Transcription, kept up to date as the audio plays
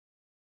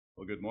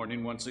Well, good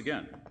morning once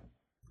again.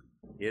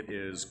 It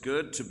is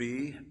good to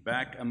be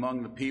back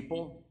among the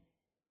people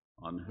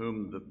on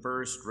whom the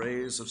first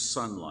rays of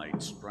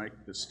sunlight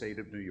strike the state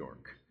of New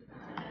York.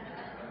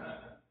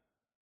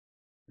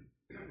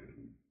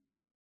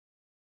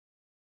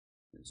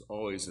 It's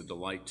always a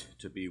delight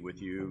to be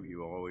with you.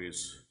 You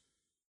always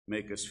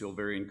make us feel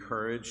very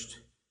encouraged,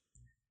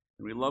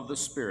 and we love the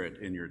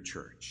spirit in your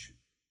church.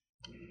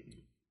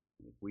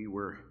 If we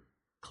were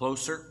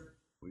closer,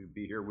 we'd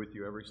be here with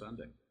you every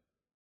Sunday.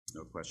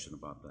 No question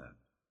about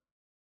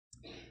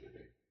that.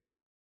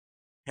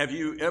 Have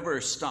you ever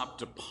stopped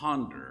to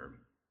ponder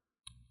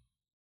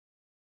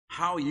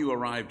how you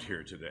arrived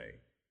here today?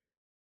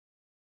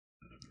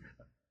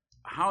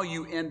 How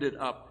you ended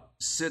up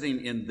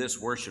sitting in this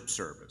worship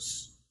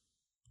service?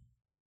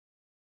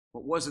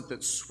 What was it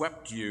that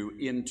swept you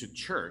into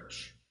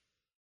church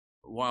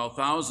while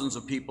thousands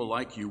of people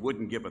like you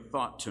wouldn't give a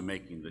thought to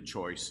making the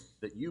choice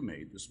that you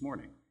made this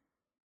morning?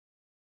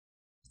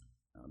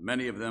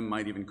 Many of them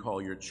might even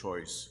call your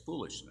choice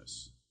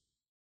foolishness.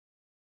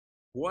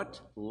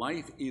 What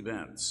life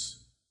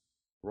events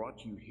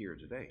brought you here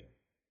today?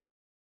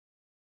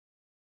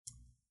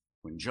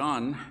 When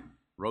John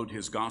wrote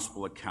his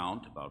gospel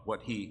account about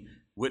what he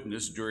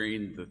witnessed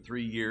during the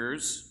 3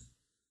 years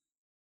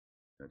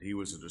that he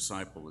was a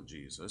disciple of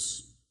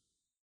Jesus,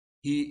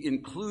 he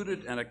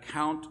included an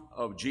account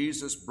of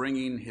Jesus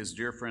bringing his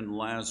dear friend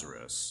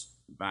Lazarus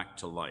back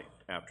to life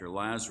after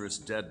Lazarus'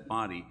 dead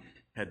body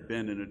had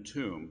been in a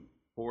tomb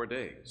 4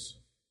 days.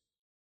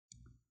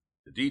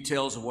 The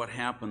details of what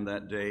happened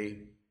that day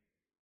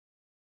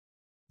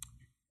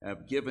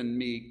have given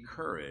me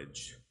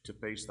courage to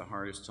face the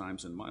hardest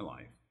times in my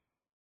life.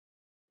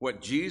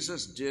 What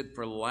Jesus did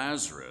for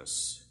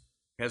Lazarus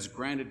has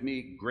granted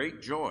me great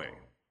joy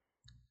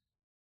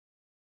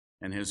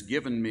and has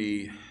given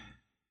me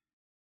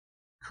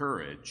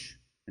courage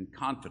and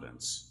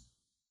confidence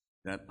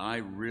that I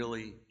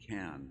really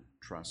can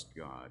trust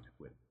God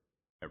with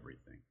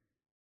everything.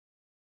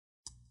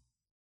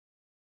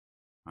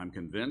 I'm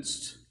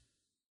convinced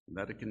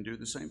that it can do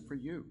the same for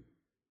you.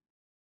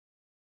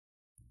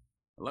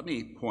 Let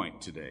me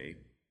point today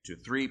to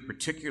 3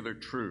 particular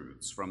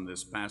truths from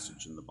this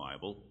passage in the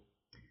Bible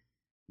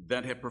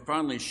that have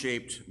profoundly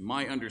shaped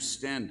my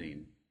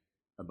understanding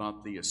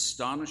about the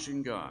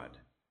astonishing God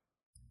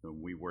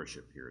whom we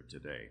worship here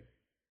today.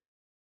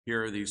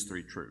 Here are these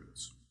 3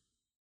 truths.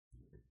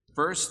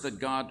 First, that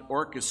God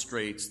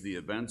orchestrates the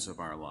events of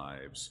our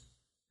lives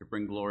to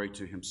bring glory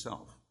to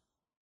himself.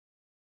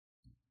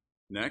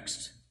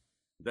 Next,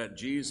 that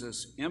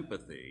Jesus'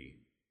 empathy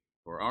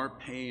for our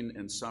pain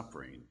and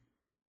suffering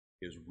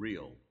is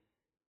real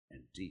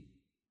and deep.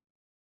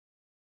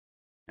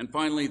 And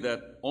finally,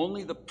 that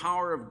only the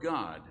power of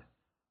God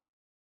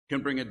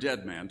can bring a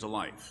dead man to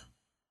life.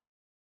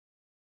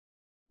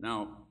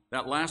 Now,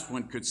 that last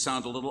one could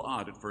sound a little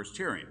odd at first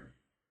hearing,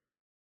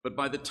 but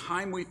by the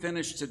time we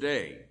finish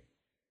today,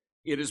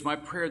 it is my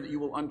prayer that you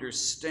will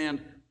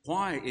understand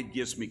why it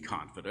gives me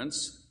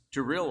confidence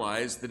to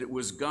realize that it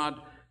was God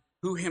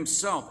who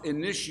himself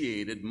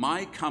initiated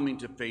my coming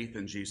to faith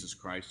in Jesus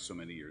Christ so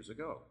many years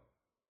ago,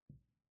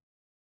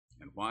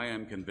 and why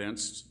I'm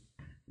convinced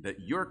that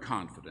your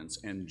confidence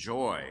and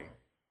joy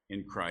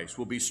in Christ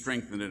will be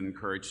strengthened and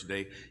encouraged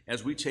today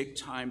as we take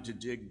time to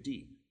dig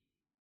deep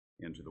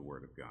into the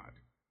Word of God.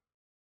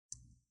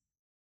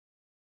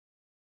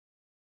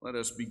 Let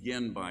us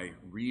begin by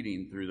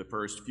reading through the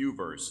first few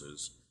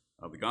verses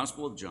of the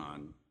Gospel of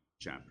John,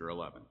 chapter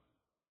 11.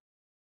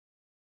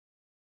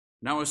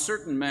 Now a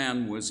certain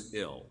man was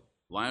ill,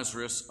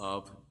 Lazarus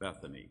of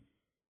Bethany,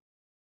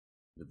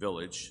 the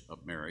village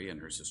of Mary and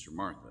her sister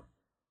Martha.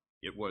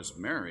 It was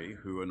Mary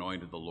who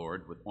anointed the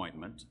Lord with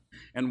ointment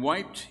and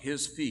wiped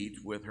his feet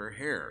with her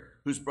hair,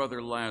 whose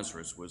brother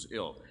Lazarus was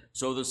ill.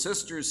 So the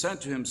sisters sent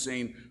to him,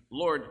 saying,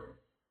 Lord,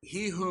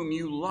 he whom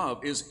you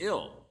love is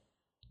ill.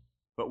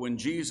 But when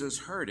Jesus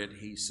heard it,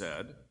 he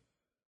said,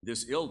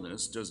 this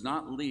illness does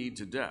not lead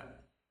to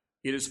death.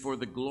 It is for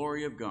the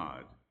glory of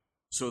God,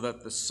 so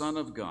that the Son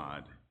of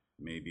God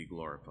may be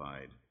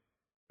glorified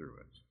through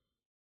it.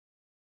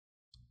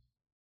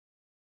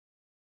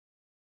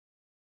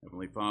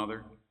 Heavenly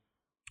Father,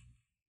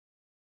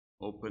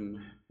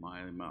 open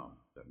my mouth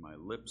that my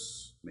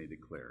lips may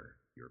declare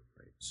your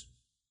praise.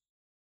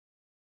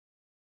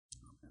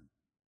 Amen.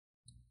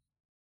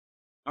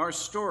 Our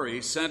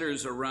story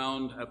centers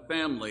around a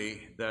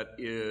family that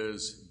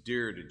is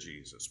dear to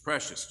Jesus,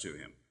 precious to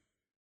him,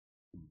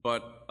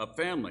 but a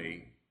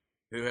family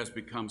who has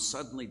become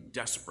suddenly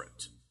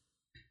desperate.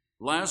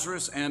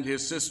 Lazarus and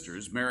his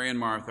sisters, Mary and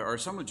Martha, are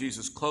some of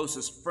Jesus'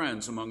 closest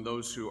friends among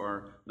those who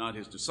are not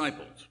his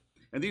disciples.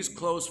 And these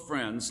close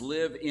friends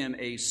live in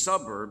a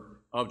suburb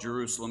of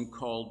Jerusalem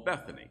called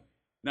Bethany.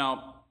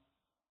 Now,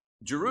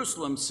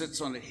 Jerusalem sits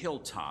on a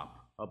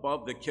hilltop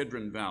above the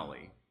Kidron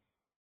Valley.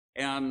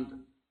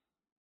 And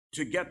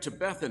to get to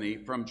Bethany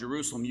from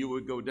Jerusalem, you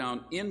would go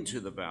down into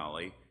the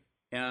valley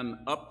and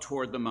up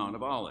toward the Mount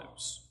of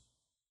Olives.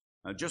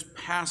 Just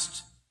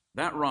past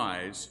that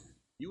rise,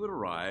 you would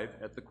arrive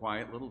at the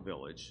quiet little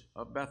village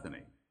of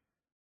Bethany.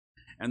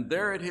 And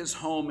there at his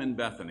home in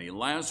Bethany,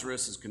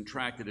 Lazarus has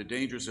contracted a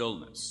dangerous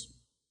illness.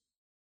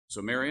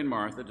 So Mary and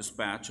Martha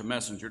dispatch a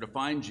messenger to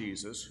find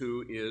Jesus,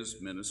 who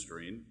is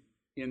ministering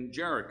in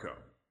Jericho.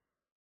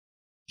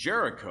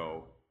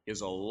 Jericho is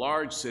a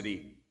large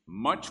city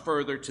much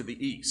further to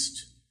the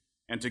east.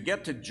 And to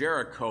get to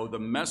Jericho, the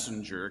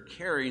messenger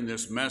carrying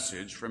this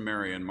message from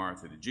Mary and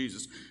Martha to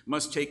Jesus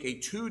must take a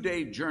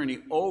 2-day journey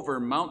over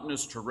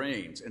mountainous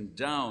terrains and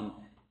down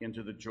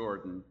into the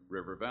Jordan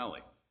River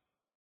Valley.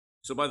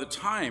 So by the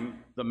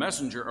time the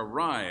messenger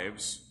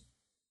arrives,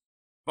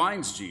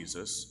 finds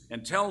Jesus,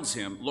 and tells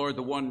him, Lord,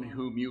 the one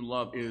whom you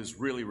love is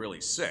really,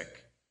 really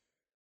sick,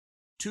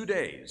 2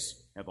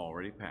 days have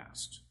already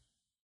passed.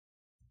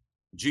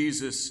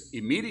 Jesus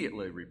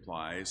immediately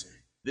replies,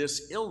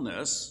 this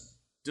illness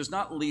does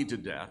not lead to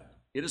death.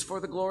 It is for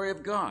the glory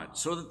of God,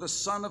 so that the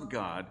Son of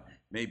God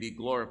may be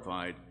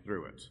glorified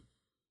through it.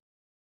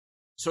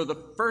 So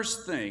the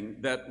first thing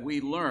that we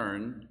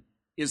learn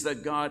is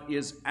that God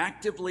is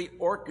actively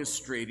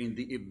orchestrating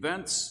the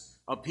events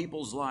of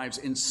people's lives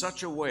in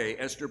such a way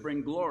as to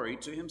bring glory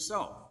to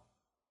himself.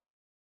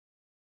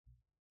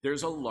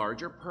 There's a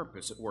larger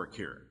purpose at work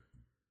here.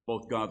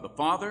 Both God the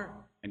Father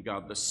and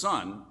God the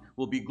Son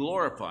will be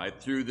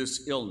glorified through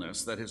this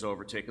illness that has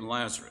overtaken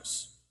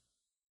Lazarus.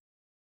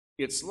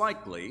 It's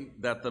likely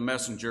that the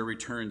messenger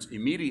returns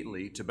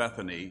immediately to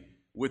Bethany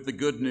with the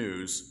good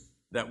news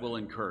that will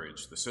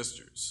encourage the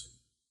sisters.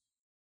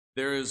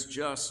 There is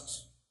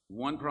just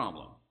one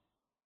problem.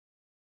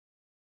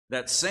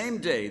 That same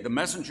day, the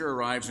messenger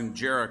arrives in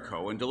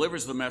Jericho and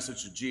delivers the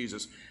message to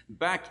Jesus.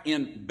 Back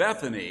in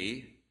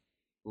Bethany,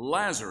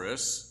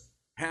 Lazarus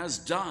has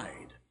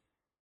died.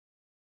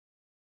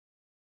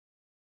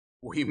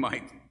 We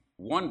might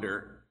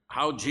wonder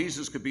how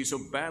Jesus could be so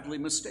badly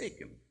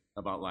mistaken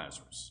about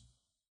Lazarus.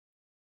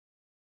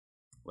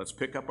 Let's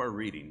pick up our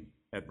reading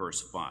at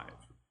verse 5.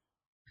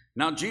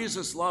 Now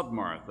Jesus loved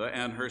Martha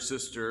and her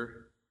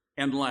sister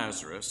and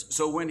Lazarus,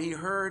 so when he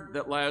heard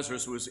that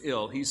Lazarus was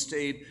ill, he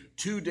stayed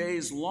 2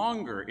 days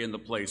longer in the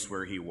place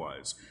where he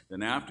was.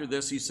 Then after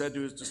this he said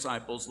to his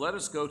disciples, let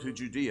us go to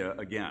Judea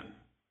again.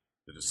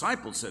 The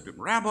disciples said to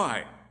him,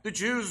 Rabbi, the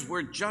Jews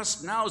were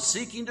just now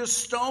seeking to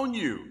stone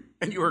you,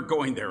 and you are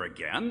going there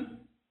again?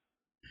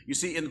 You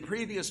see, in the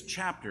previous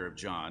chapter of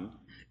John,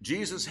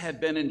 Jesus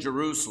had been in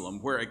Jerusalem,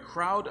 where a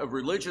crowd of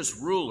religious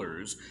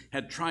rulers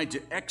had tried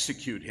to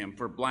execute him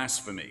for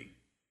blasphemy.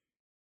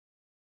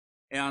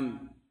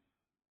 And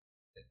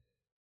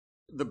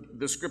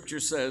the scripture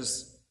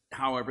says,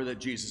 however, that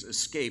Jesus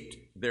escaped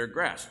their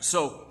grasp.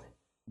 So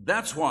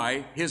that's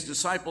why his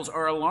disciples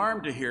are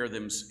alarmed to hear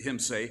him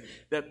say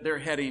that they're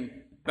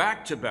heading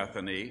back to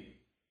Bethany,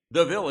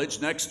 the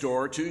village next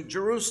door to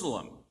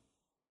Jerusalem.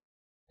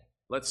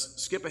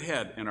 Let's skip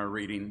ahead in our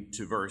reading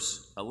to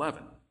verse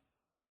 11.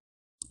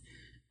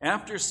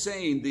 After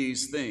saying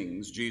these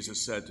things,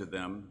 Jesus said to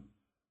them,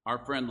 our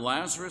friend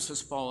Lazarus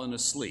has fallen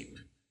asleep,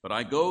 but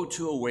I go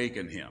to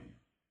awaken him.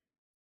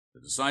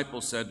 The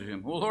disciples said to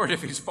him, well, Lord,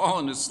 if he's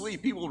fallen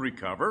asleep, he will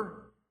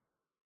recover.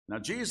 Now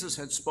Jesus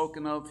had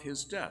spoken of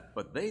his death,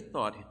 but they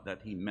thought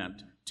that he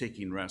meant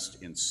taking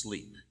rest in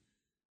sleep.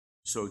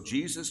 So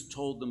Jesus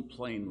told them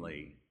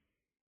plainly,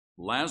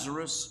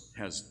 Lazarus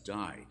has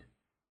died.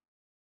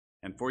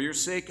 And for your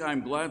sake I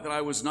am glad that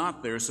I was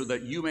not there, so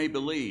that you may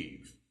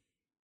believe.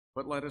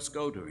 But let us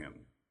go to him.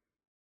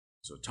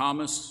 So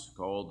Thomas,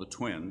 called the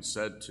twin,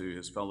 said to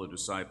his fellow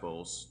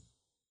disciples,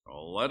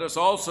 let us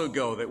also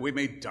go, that we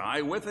may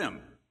die with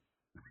him.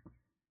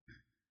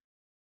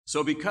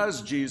 So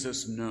because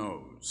Jesus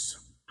knows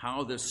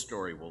how this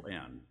story will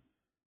end,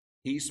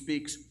 he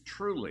speaks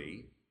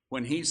truly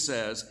when he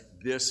says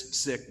this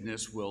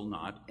sickness will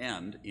not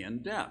end in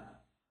death.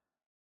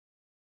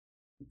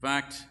 In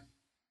fact,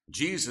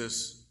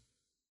 Jesus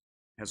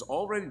has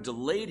already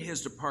delayed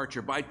his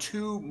departure by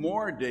 2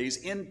 more days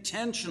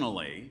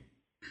intentionally,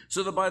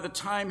 so that by the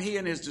time he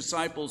and his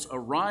disciples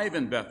arrive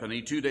in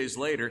Bethany 2 days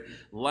later,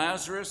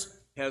 Lazarus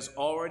has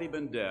already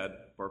been dead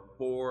for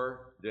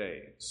 4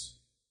 days.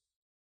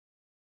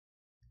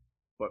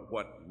 But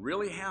what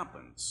really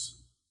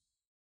happens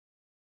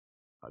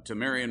to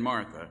Mary and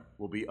Martha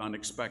will be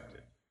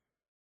unexpected.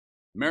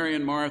 Mary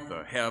and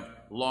Martha have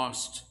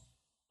lost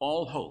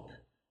all hope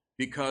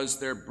because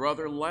their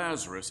brother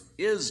Lazarus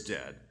is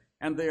dead,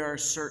 and they are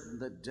certain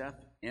that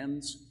death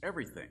ends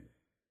everything.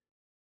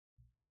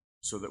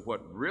 So that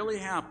what really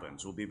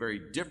happens will be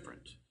very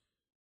different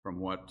from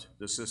what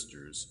the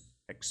sisters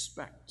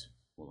expect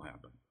will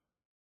happen.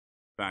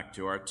 Back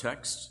to our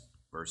text,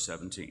 verse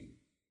 17.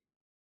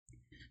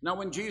 Now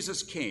when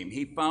Jesus came,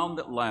 he found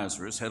that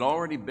Lazarus had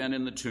already been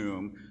in the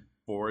tomb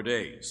 4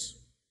 days.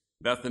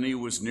 Bethany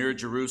was near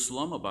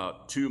Jerusalem,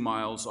 about 2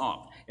 miles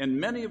off, and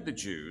many of the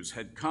Jews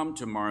had come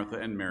to Martha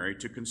and Mary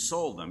to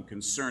console them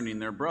concerning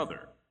their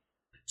brother.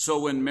 So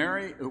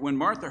when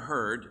Martha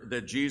heard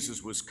that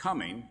Jesus was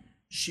coming,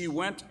 she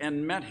went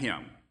and met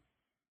him,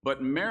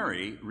 but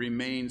Mary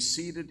remained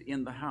seated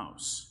in the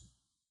house.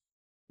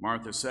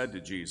 Martha said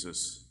to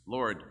Jesus,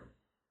 Lord,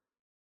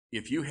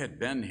 if you had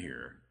been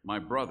here, my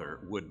brother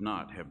would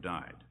not have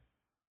died.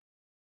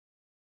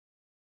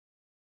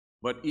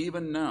 But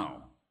even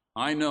now,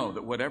 I know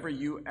that whatever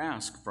you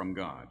ask from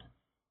God,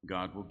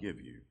 God will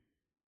give you."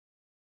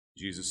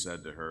 Jesus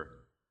said to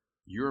her,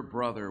 "Your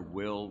brother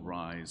will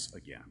rise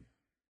again."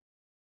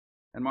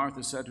 And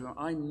Martha said to him,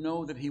 "I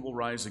know that he will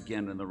rise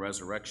again in the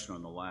resurrection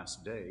on the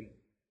last day."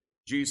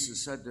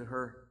 Jesus said to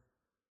her,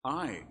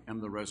 "I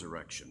am the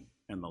resurrection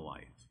and the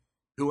life.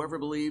 Whoever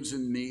believes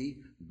in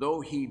me,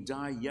 though he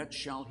die, yet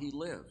shall he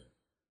live.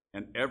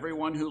 And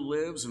everyone who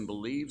lives and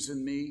believes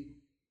in me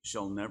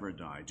shall never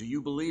die. Do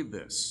you believe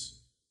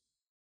this?"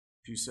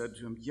 She said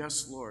to him,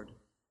 "Yes, Lord.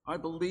 I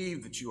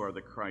believe that you are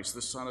the Christ,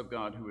 the Son of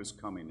God, who is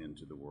coming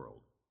into the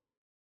world."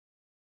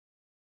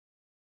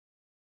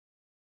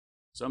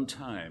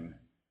 Sometime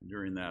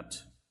during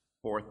that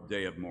fourth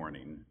day of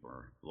mourning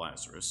for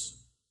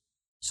Lazarus,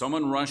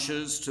 someone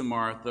rushes to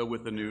Martha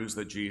with the news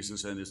that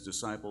Jesus and his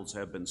disciples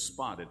have been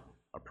spotted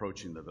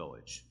approaching the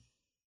village.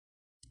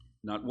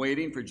 Not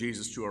waiting for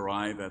Jesus to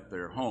arrive at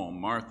their home,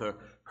 Martha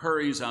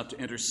hurries out to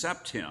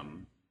intercept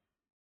him,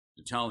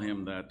 to tell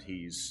him that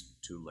he's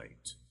too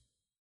late.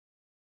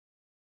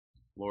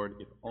 "Lord,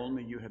 if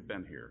only you had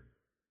been here,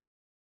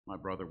 my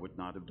brother would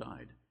not have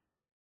died."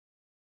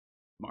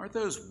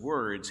 Martha's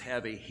words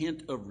have a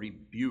hint of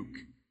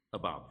rebuke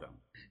about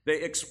them.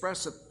 They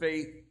express a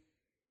faith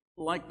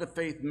like the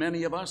faith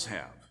many of us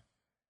have,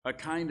 a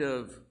kind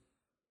of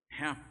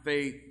half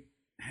faith,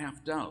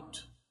 half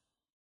doubt.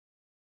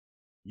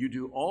 "You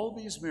do all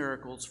these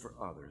miracles for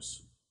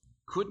others.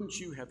 Couldn't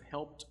you have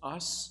helped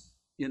us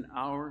in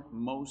our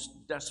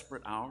most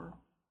desperate hour?"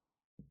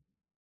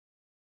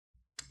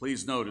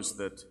 Please notice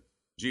that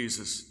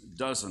Jesus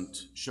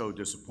doesn't show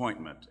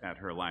disappointment at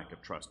her lack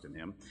of trust in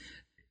him.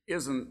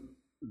 Isn't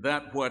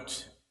that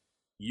what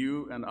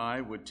you and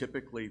I would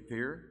typically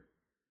fear?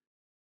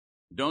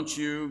 Don't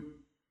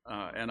you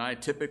and I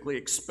typically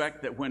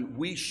expect that when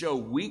we show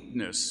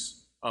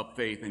weakness of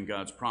faith in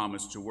God's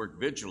promise to work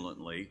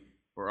vigilantly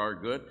for our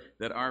good,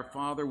 that our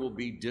Father will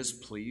be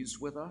displeased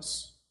with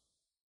us?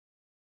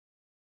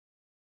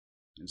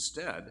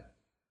 Instead,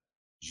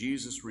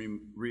 Jesus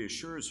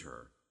reassures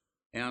her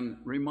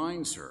and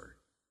reminds her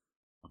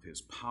of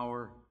his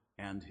power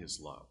and his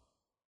love.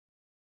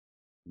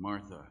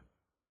 "Martha,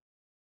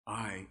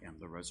 I am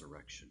the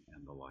resurrection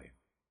and the life,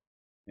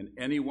 and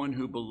anyone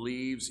who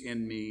believes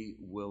in me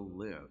will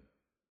live,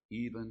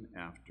 even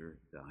after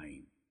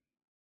dying."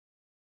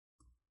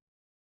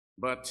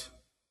 But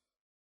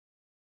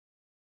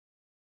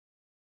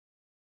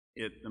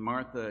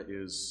Martha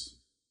is,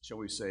 shall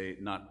we say,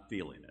 not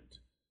feeling it.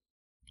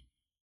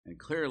 And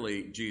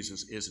clearly,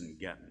 Jesus isn't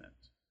getting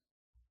it.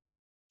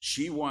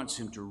 She wants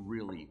him to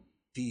really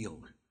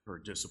feel her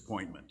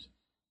disappointment.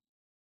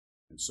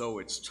 And so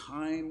it's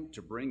time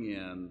to bring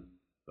in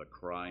the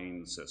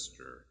crying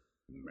sister,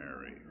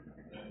 Mary.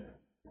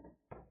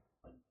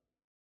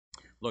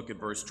 Look at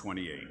verse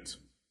 28.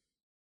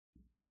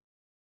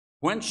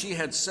 "When she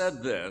had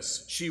said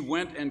this, she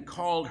went and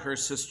called her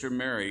sister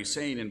Mary,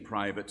 saying in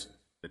private,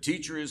 'The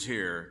teacher is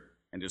here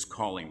and is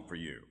calling for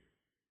you.'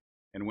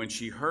 And when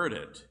she heard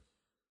it,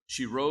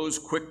 she rose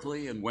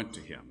quickly and went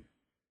to him.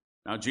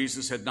 Now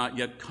Jesus had not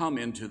yet come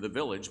into the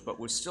village, but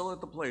was still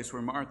at the place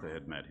where Martha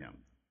had met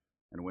him.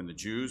 And when the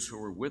Jews who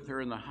were with her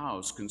in the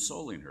house,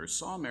 consoling her,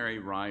 saw Mary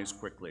rise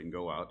quickly and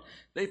go out,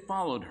 they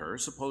followed her,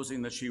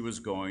 supposing that she was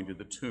going to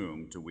the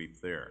tomb to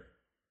weep there.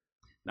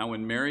 Now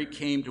when Mary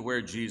came to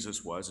where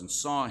Jesus was and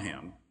saw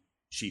him,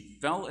 she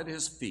fell at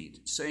his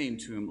feet, saying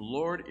to him,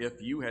 'Lord,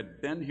 if you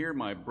had been here,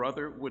 my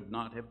brother would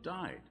not have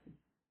died.'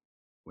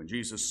 When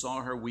Jesus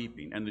saw her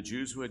weeping, and the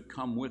Jews who had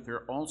come with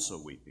her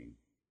also weeping,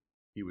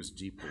 he was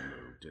deeply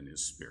moved in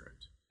his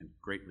spirit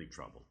and greatly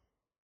troubled.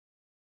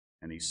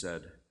 And he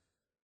said,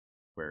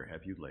 'Where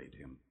have you laid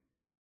him?'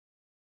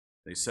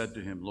 They said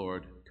to him,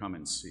 'Lord, come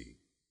and see.'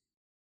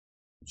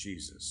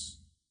 Jesus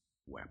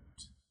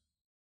wept.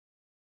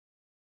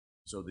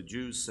 So the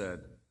Jews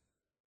said,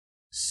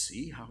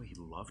 'See how he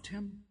loved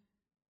him?'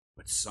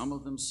 But some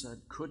of them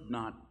said, 'Could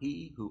not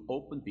he who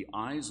opened the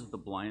eyes of the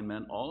blind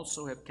man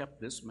also have kept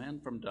this man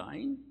from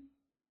dying?'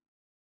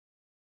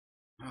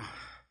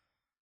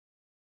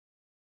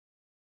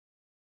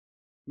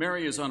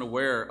 Mary is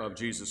unaware of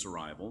Jesus'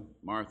 arrival.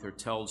 Martha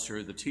tells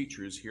her, 'The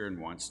teacher is here and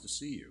wants to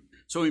see you.'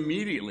 So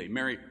immediately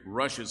Mary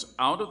rushes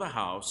out of the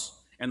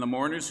house, and the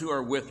mourners who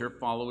are with her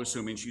follow,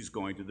 assuming she's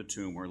going to the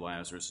tomb where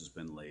Lazarus has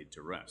been laid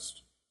to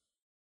rest.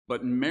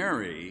 But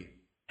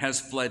Mary has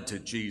fled to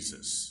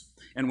Jesus,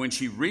 and when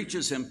she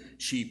reaches him,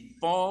 she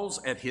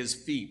falls at his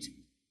feet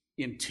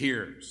in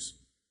tears.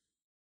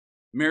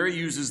 Mary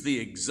uses the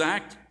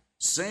exact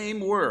same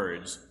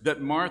words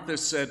that Martha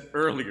said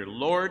earlier.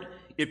 'Lord,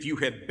 if you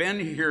had been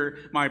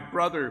here, my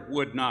brother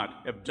would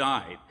not have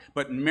died.'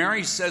 But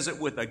Mary says it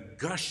with a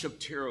gush of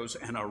tears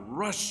and a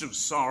rush of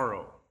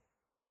sorrow.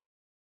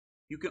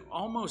 You can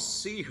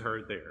almost see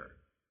her there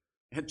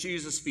at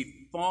Jesus'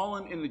 feet,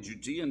 fallen in the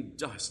Judean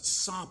dust,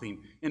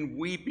 sobbing and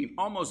weeping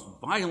almost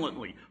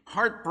violently,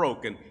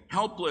 heartbroken,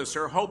 helpless,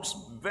 her hopes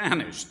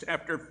vanished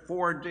after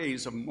 4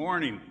 days of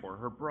mourning for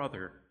her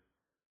brother.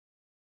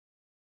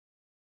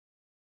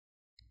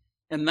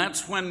 And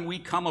that's when we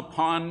come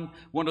upon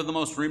one of the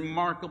most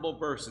remarkable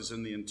verses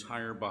in the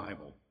entire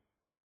Bible.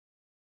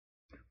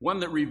 One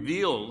that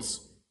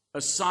reveals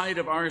a side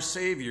of our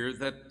Savior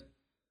that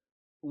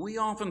we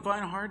often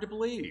find hard to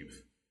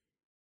believe.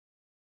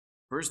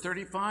 Verse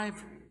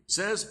 35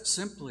 says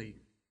simply,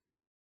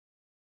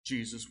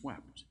 Jesus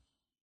wept.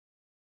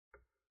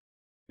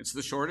 It's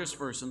the shortest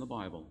verse in the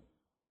Bible.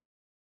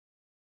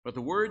 But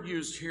the word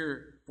used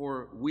here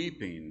for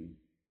weeping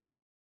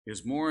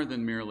is more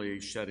than merely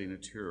shedding a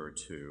tear or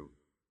two.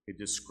 It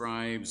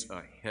describes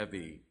a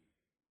heavy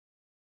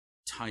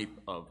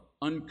type of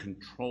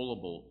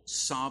uncontrollable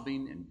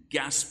sobbing and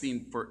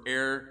gasping for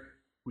air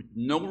with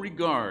no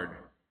regard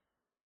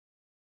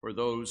for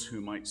those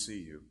who might see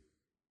you.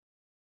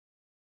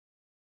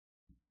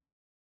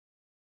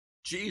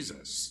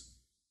 Jesus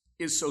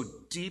is so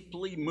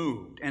deeply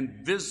moved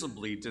and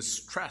visibly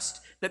distressed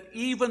that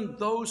even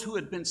those who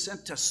had been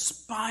sent to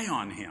spy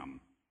on him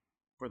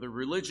for the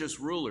religious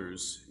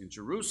rulers in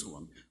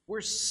Jerusalem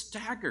were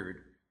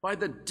staggered by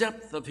the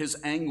depth of his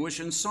anguish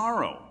and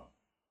sorrow.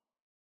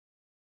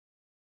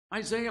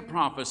 Isaiah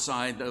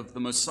prophesied of the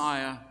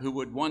Messiah who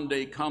would one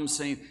day come,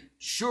 saying,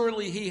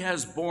 "Surely he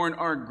has borne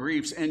our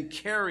griefs and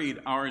carried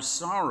our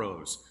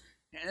sorrows."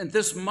 And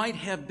this might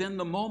have been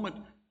the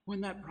moment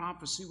when that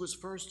prophecy was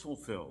first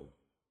fulfilled.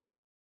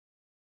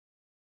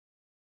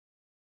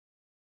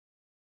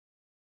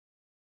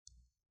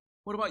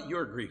 What about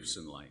your griefs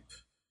in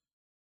life?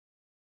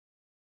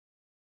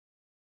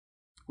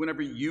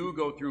 Whenever you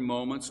go through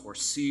moments or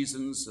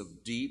seasons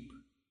of deep,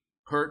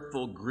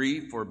 hurtful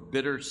grief or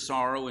bitter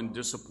sorrow and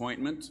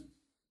disappointment,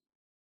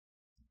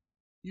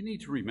 you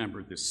need to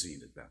remember this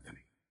scene at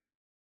Bethany.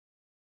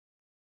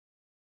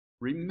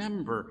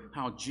 Remember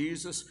how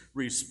Jesus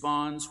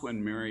responds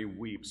when Mary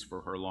weeps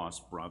for her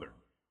lost brother.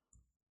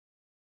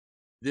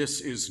 This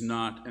is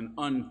not an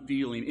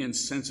unfeeling,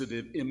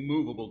 insensitive,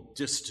 immovable,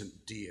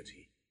 distant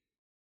deity.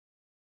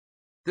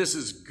 This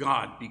is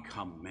God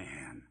become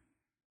man,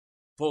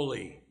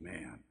 fully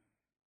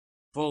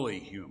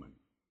human.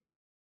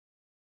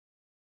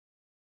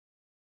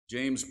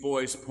 James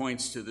Boyce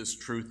points to this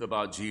truth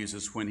about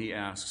Jesus when he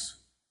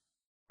asks,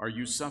 "Are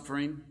you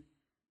suffering?"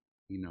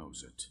 He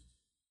knows it.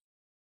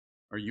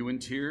 Are you in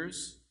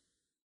tears?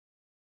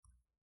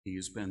 He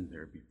has been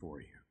there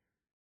before you.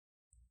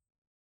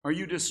 Are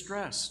you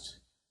distressed?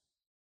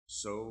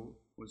 So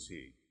was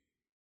he.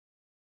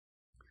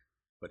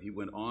 But he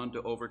went on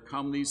to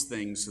overcome these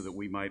things so that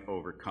we might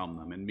overcome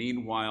them. And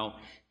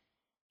meanwhile,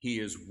 he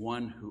is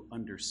one who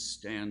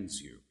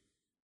understands you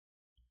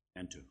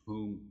and to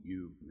whom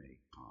you may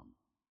come.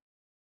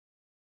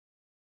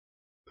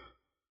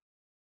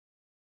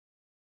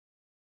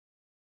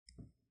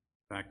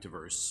 Back to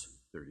verse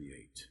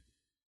 38.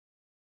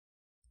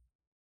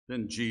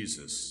 Then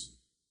Jesus,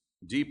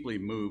 deeply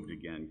moved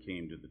again,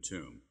 came to the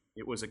tomb.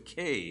 It was a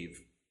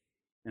cave,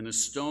 and a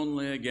stone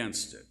lay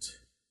against it.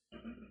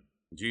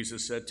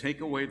 Jesus said, "Take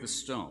away the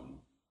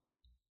stone."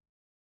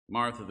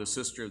 Martha, the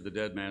sister of the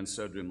dead man,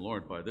 said to him,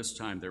 "Lord, by this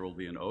time there will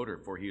be an odor,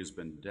 for he has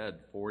been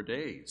dead 4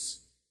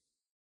 days."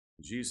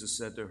 Jesus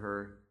said to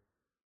her,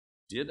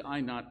 "Did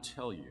I not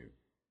tell you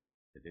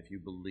that if you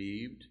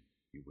believed,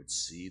 you would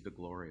see the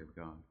glory of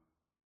God?"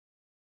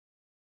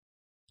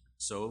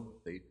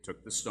 So they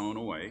took the stone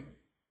away,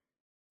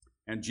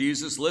 and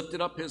Jesus lifted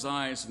up his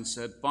eyes and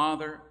said,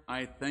 "Father,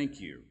 I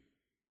thank you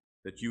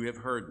that you have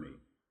heard me.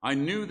 I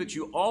knew that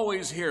you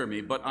always hear me,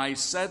 but I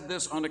said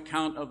this on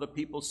account of the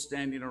people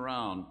standing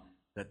around,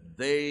 that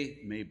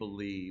they may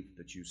believe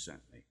that you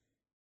sent me."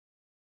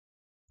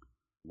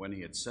 When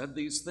he had said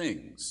these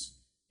things,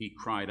 he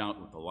cried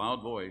out with a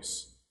loud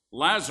voice,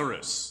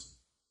 "Lazarus,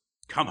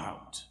 come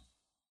out."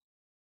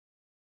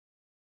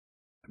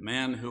 The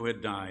man who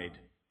had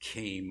died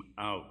came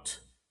out,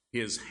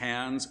 his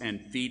hands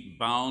and feet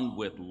bound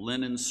with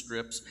linen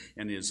strips,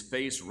 and his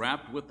face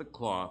wrapped with the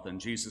cloth.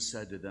 And Jesus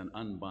said to them,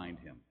 "Unbind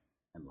him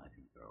and let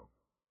him go."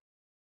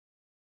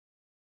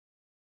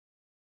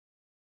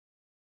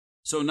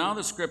 So now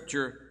the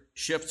scripture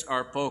shifts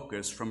our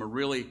focus from a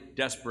really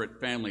desperate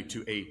family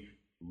to a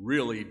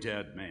really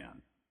dead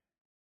man.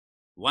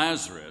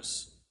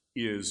 Lazarus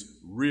is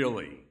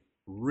really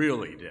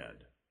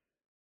dead.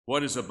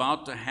 What is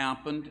about to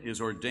happen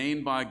is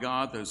ordained by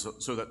God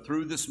so that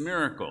through this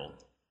miracle,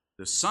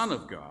 the Son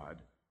of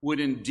God would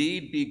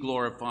indeed be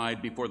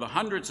glorified before the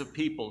hundreds of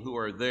people who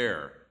are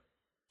there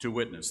to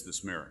witness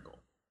this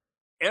miracle.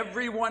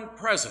 Everyone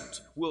present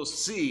will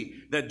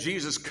see that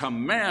Jesus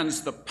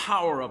commands the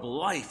power of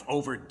life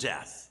over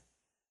death.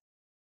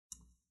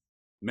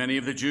 Many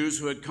of the Jews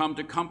who had come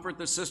to comfort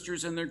the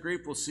sisters in their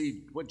grief will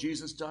see what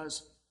Jesus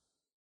does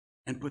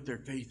and put their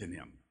faith in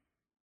him.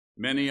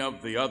 Many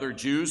of the other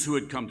Jews who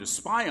had come to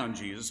spy on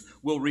Jesus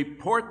will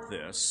report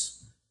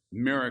this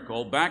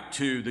miracle back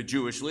to the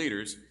Jewish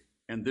leaders,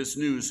 and this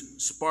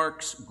news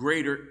sparks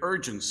greater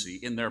urgency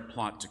in their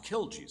plot to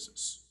kill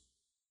Jesus.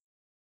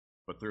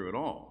 But through it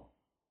all,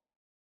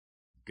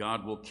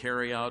 God will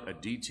carry out a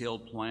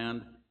detailed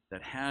plan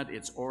that had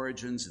its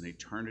origins in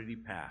eternity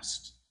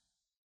past,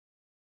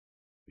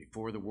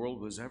 before the world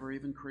was ever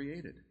even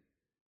created.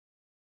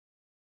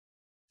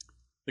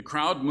 The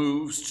crowd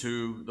moves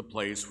to the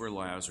place where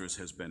Lazarus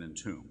has been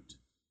entombed.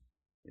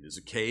 It is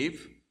a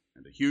cave,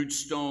 and a huge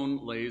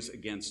stone lays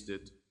against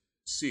it,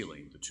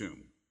 sealing the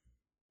tomb.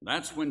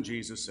 That's when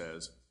Jesus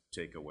says,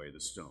 "Take away the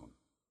stone."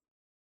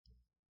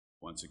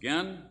 Once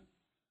again,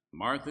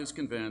 Martha is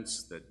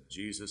convinced that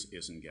Jesus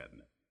isn't getting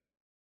it.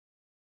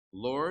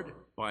 "Lord,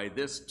 by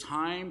this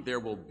time there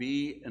will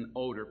be an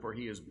odor, for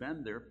he has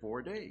been there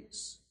 4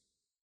 days."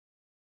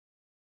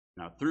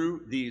 Now,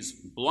 through these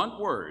blunt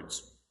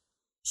words,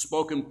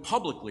 spoken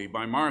publicly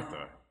by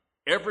Martha,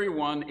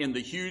 everyone in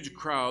the huge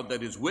crowd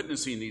that is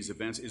witnessing these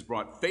events is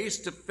brought face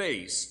to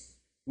face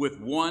with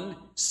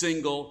one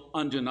single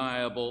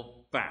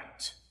undeniable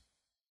fact.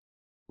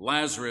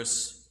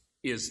 Lazarus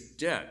is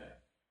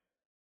dead.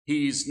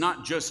 He's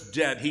not just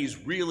dead, he's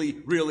really,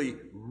 really,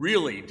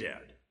 really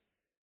dead.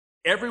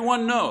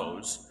 Everyone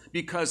knows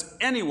because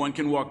anyone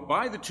can walk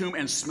by the tomb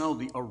and smell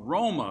the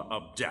aroma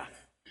of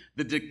death,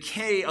 the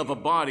decay of a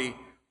body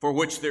for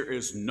which there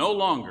is no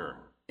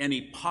longer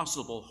any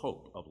possible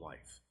hope of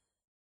life.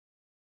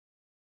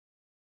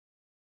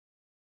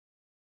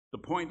 The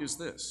point is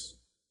this: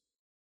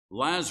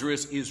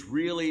 Lazarus is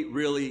really,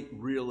 really,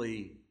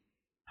 really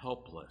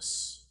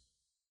helpless.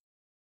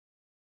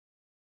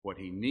 What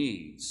he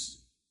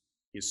needs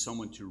is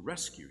someone to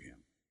rescue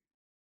him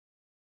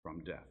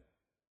from death.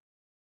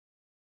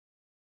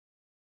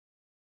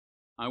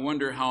 I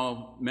wonder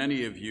how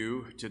many of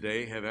you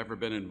today have ever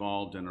been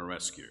involved in a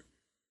rescue.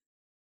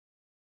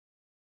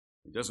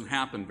 It doesn't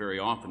happen very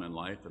often in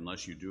life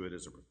unless you do it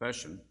as a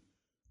profession.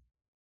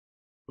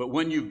 But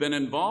when you've been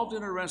involved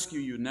in a rescue,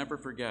 you never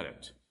forget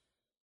it.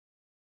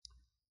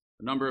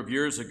 A number of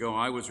years ago,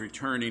 I was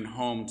returning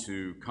home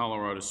to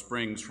Colorado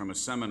Springs from a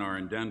seminar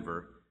in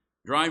Denver,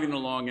 driving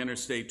along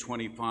Interstate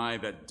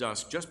 25 at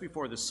dusk just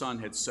before the sun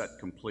had set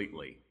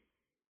completely.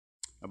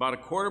 About a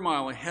quarter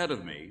mile ahead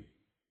of me,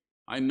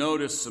 I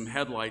noticed some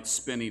headlights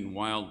spinning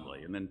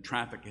wildly, and then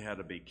traffic ahead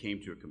of me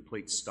came to a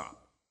complete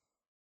stop.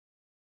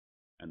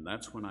 And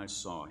that's when I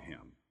saw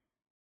him.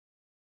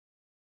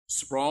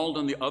 Sprawled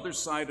on the other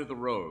side of the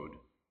road,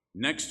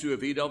 next to a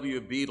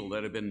VW Beetle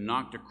that had been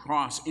knocked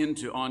across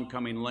into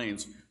oncoming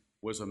lanes,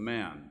 was a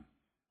man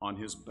on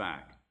his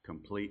back,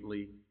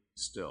 completely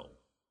still.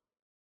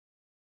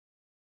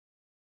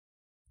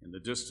 In the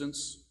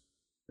distance,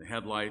 the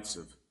headlights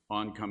of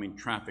oncoming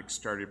traffic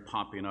started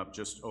popping up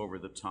just over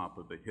the top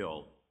of the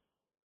hill,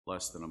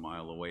 less than a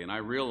mile away. And I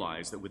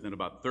realized that within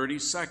about 30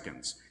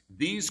 seconds,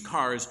 these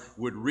cars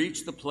would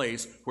reach the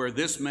place where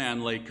this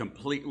man lay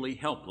completely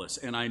helpless,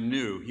 and I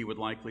knew he would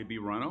likely be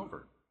run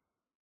over.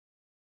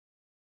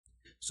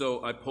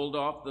 So I pulled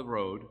off the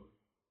road,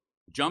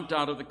 jumped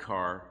out of the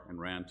car, and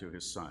ran to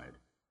his side.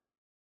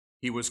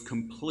 He was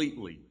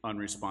completely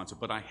unresponsive,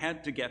 but I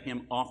had to get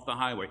him off the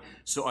highway.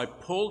 So I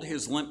pulled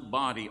his limp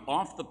body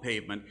off the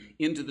pavement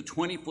into the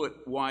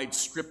 20-foot wide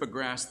strip of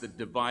grass that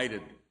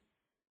divided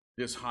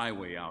this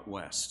highway out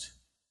west.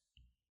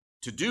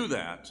 To do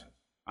that,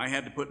 I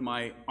had to put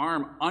my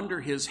arm under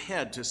his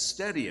head to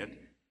steady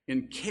it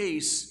in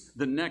case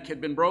the neck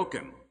had been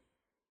broken.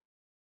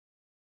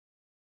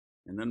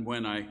 And then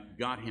when I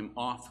got him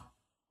off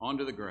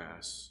onto the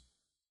grass,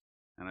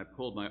 and I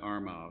pulled my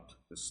arm out,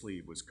 the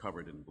sleeve was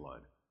covered in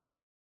blood.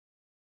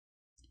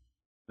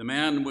 The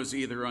man was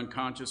either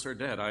unconscious or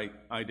dead.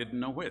 I didn't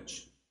know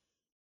which.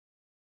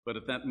 But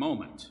at that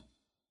moment,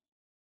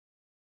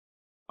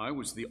 I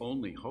was the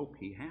only hope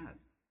he had.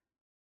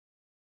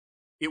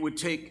 It would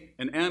take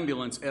an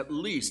ambulance at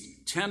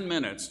least 10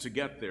 minutes to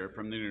get there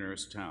from the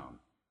nearest town.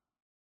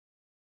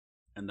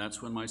 And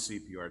that's when my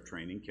CPR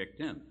training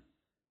kicked in.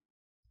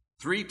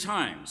 3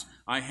 times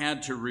I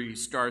had to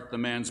restart the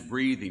man's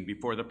breathing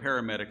before the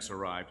paramedics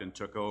arrived and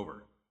took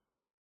over.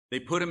 They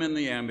put him in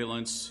the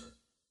ambulance,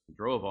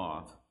 drove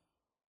off,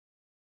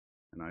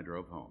 and I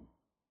drove home.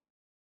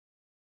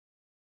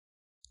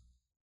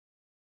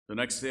 The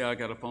next day I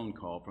got a phone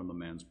call from the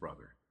man's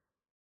brother.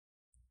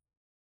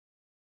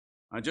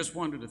 "I just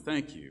wanted to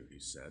thank you," he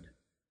said,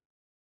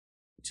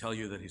 "to tell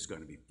you that he's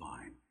going to be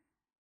fine."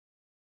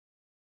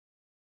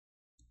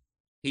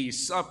 He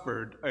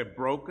suffered a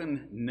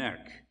broken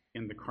neck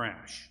in the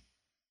crash.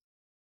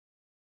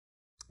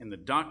 And the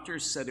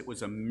doctors said it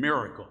was a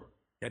miracle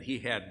that he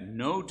had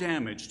no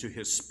damage to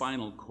his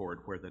spinal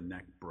cord where the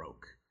neck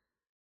broke.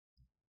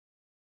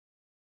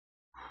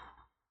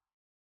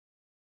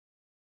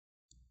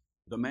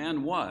 The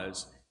man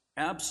was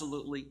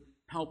absolutely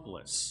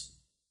helpless,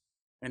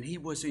 and he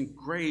was in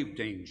grave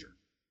danger.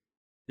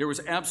 There was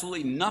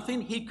absolutely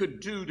nothing he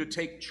could do to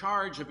take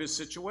charge of his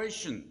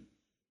situation.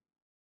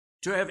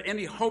 To have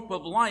any hope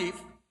of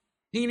life,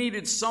 he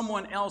needed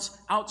someone else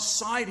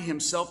outside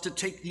himself to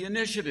take the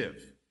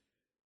initiative.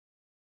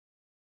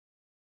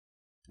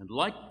 And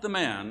like the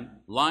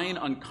man lying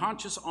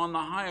unconscious on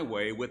the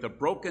highway with a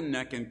broken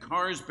neck and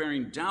cars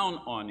bearing down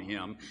on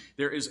him,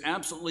 there is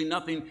absolutely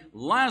nothing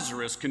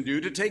Lazarus can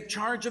do to take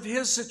charge of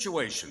his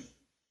situation.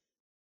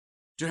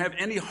 To have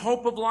any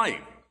hope of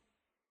life,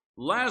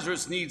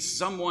 Lazarus needs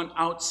someone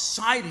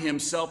outside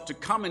himself to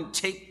come and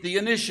take the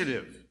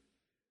initiative.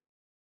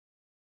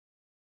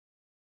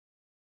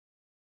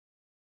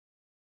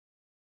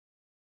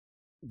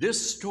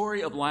 This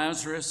story of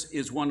Lazarus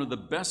is one of the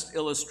best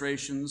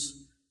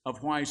illustrations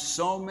of why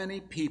so many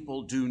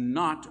people do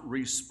not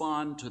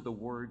respond to the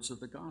words of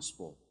the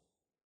gospel.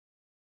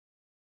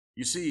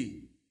 You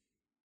see,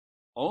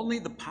 only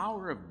the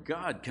power of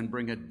God can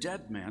bring a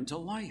dead man to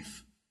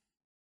life.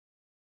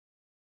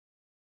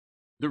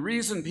 The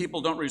reason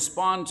people don't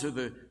respond to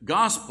the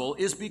gospel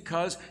is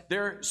because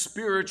they're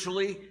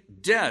spiritually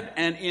dead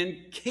and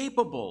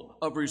incapable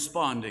of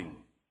responding.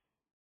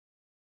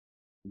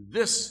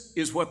 This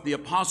is what the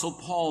Apostle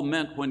Paul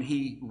meant when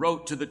he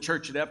wrote to the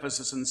church at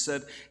Ephesus and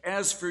said,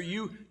 "As for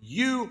you,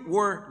 you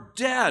were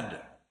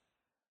dead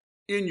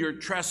in your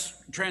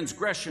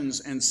transgressions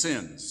and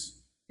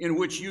sins, in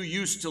which you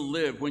used to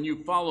live when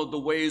you followed the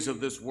ways of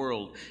this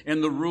world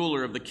and the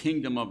ruler of the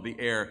kingdom of the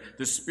air,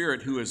 the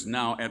spirit who is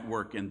now at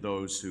work in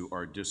those who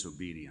are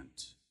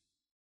disobedient."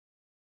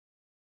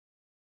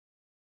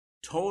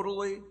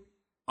 Totally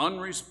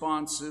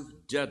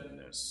unresponsive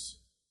deadness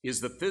is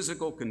the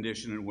physical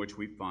condition in which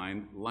we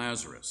find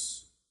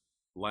Lazarus.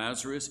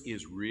 Lazarus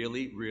is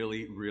really,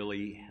 really,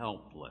 really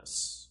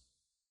helpless.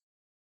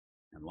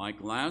 And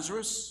like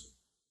Lazarus,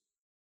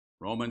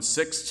 Romans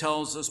 6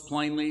 tells us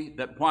plainly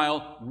that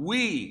while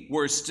we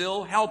were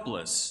still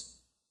helpless,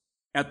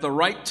 at the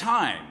right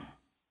time,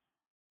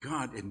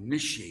 God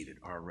initiated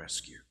our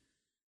rescue.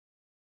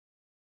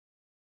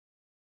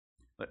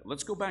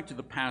 Let's go back to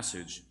the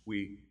passage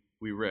we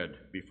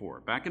read before.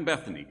 Back in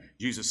Bethany,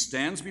 Jesus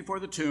stands before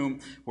the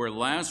tomb where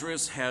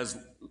Lazarus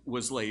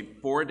was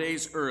laid 4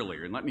 days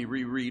earlier. And let me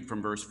reread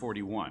from verse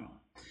 41.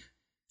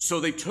 "So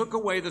they took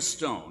away the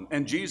stone,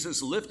 and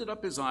Jesus lifted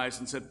up his eyes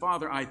and said,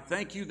 'Father, I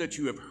thank you that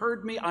you have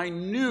heard me. I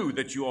knew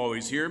that you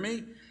always hear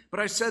me,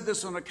 but I said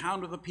this on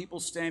account of the people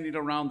standing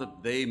around,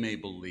 that they may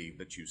believe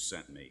that you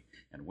sent me.'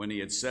 And when he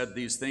had said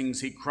these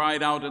things, he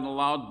cried out in a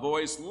loud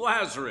voice,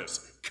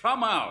 'Lazarus,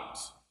 come out!'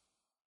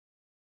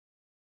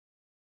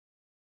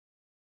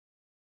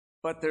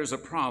 But there's a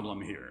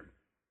problem here.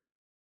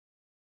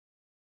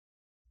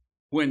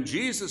 When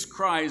Jesus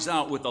cries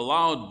out with a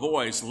loud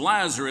voice,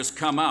 'Lazarus,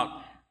 come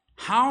out,'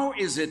 how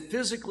is it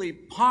physically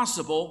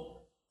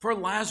possible for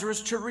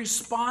Lazarus to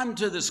respond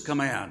to this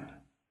command?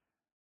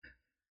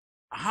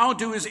 How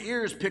do his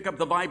ears pick up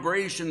the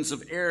vibrations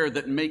of air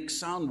that make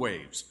sound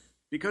waves?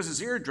 Because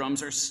his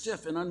eardrums are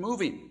stiff and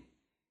unmoving.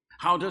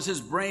 How does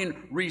his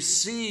brain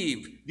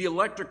receive the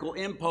electrical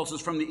impulses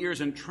from the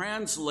ears and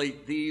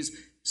translate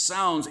these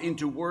sounds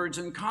into words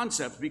and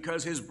concepts?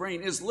 Because his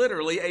brain is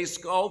literally a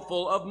skull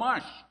full of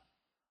mush.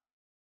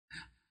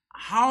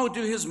 How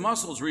do his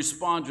muscles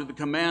respond to the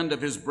command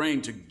of his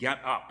brain to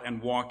get up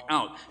and walk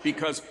out?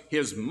 Because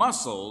his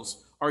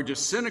muscles are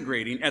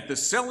disintegrating at the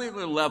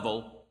cellular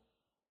level,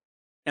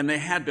 and they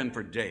had been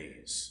for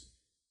days.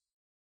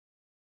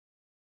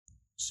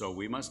 So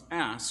we must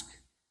ask,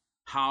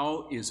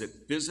 how is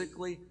it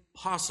physically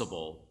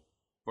possible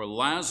for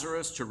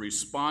Lazarus to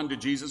respond to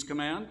Jesus'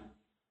 command?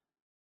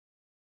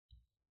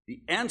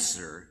 The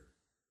answer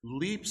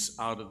leaps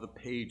out of the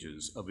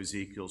pages of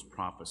Ezekiel's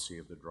prophecy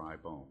of the dry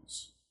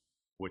bones,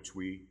 which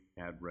we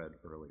had read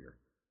earlier.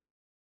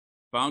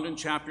 Found in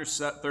chapter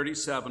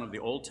 37 of the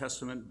Old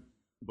Testament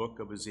book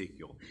of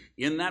Ezekiel.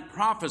 In that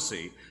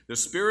prophecy, the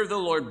Spirit of the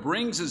Lord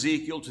brings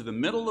Ezekiel to the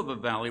middle of a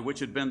valley which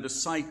had been the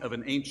site of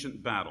an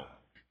ancient battle.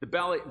 The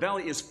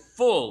valley is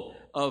full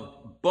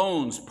of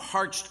bones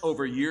parched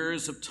over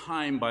years of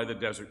time by the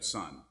desert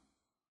sun.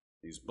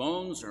 These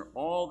bones are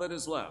all that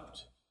is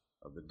left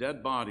of the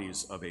dead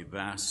bodies of a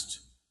vast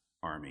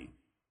army.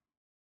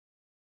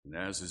 And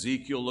as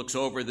Ezekiel looks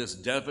over this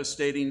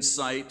devastating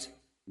sight,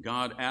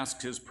 God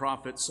asks his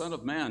prophet, "Son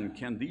of man,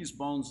 can these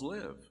bones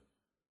live?"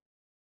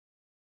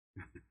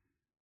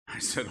 I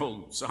said,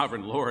 "Oh,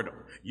 sovereign Lord,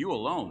 you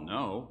alone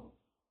know."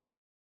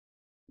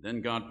 Then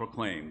God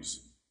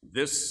proclaims,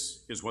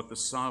 "This is what the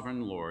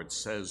sovereign Lord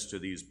says to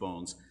these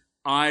bones.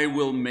 I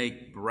will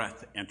make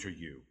breath enter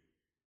you,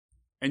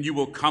 and you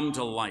will come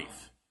to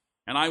life.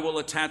 And I will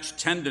attach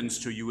tendons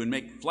to you and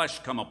make flesh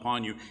come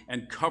upon you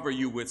and cover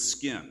you with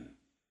skin."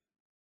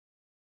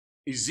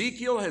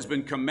 Ezekiel has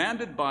been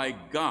commanded by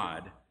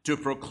God to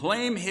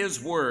proclaim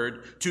his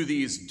word to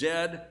these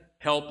dead,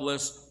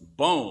 helpless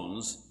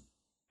bones,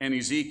 and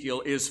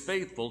Ezekiel is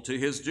faithful to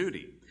his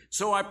duty.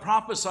 "So I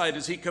prophesied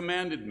as he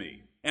commanded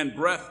me, and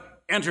breath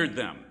entered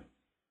them,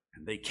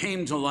 and they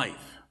came to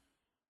life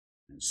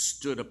and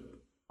stood up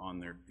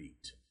on their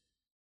feet."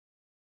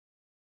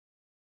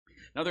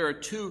 Now, there are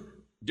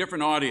two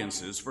different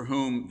audiences for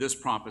whom this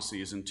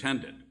prophecy is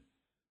intended.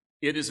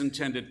 It is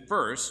intended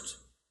first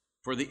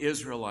for the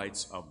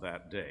Israelites of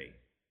that day,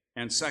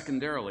 and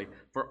secondarily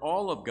for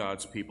all of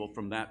God's people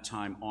from that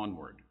time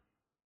onward.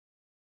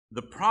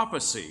 The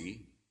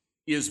prophecy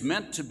is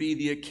meant to be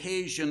the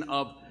occasion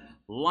of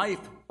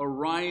life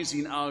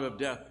arising out of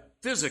death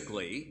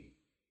physically.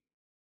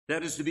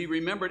 That is to be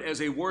remembered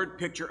as a word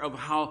picture of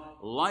how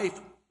life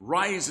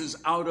rises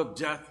out of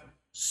death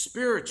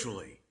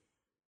spiritually.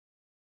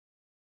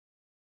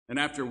 And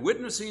after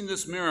witnessing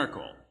this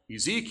miracle,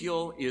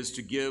 Ezekiel is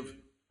to give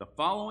the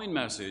following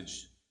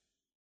message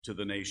to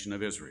the nation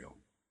of Israel.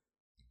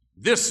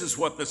 This is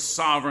what the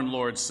sovereign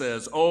Lord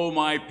says, O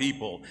my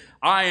people,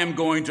 I am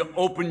going to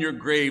open your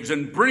graves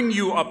and bring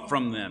you up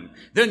from them.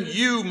 Then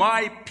you,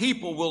 my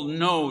people, will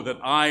know that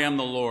I am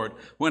the Lord.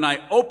 When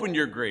I open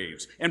your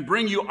graves and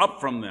bring you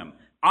up from them,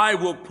 I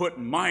will put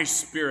my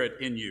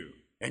spirit in you,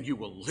 and you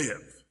will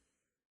live.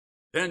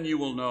 Then you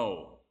will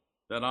know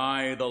that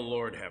I, the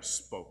Lord, have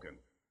spoken,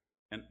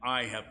 and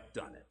I have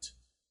done it,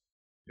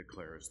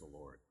 declares the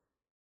Lord.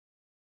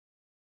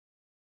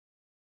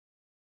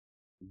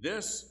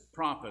 This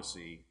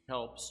prophecy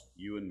helps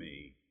you and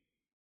me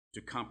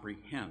to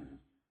comprehend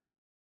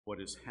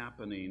what is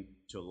happening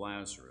to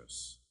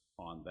Lazarus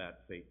on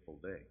that fateful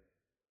day.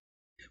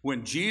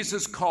 When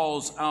Jesus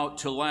calls out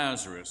to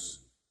Lazarus,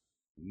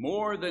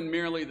 more than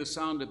merely the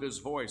sound of his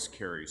voice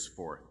carries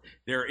forth.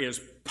 There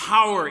is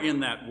power in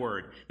that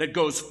word that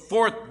goes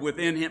forth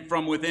within him,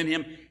 from within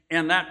him,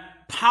 and that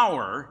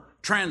power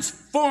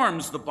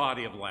transforms the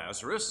body of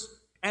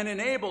Lazarus and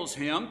enables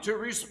him to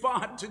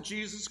respond to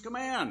Jesus'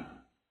 command.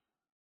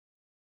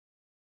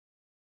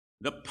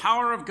 The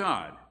power of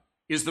God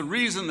is the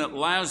reason that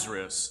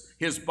Lazarus,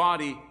 his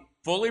body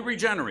fully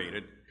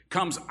regenerated,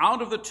 comes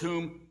out of the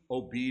tomb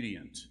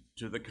obedient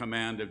to the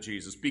command of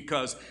Jesus,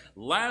 because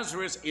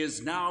Lazarus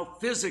is now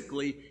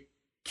physically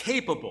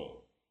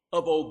capable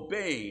of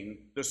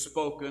obeying the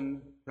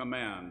spoken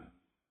command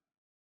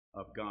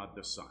of God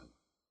the Son.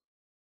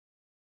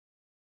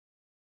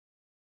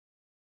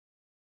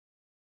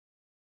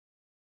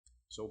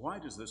 So why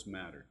does this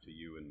matter to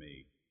you and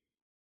me?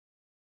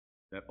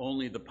 That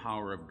only the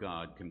power of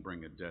God can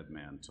bring a dead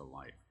man to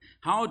life.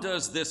 How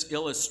does this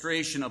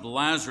illustration of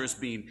Lazarus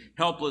being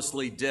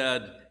helplessly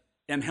dead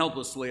and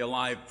helplessly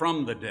alive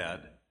from the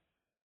dead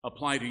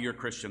apply to your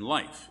Christian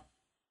life?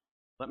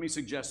 Let me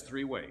suggest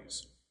 3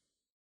 ways.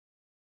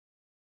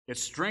 It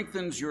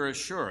strengthens your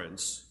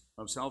assurance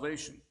of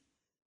salvation.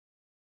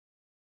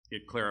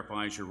 It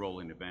clarifies your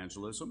role in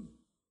evangelism.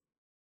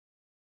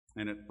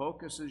 And it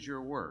focuses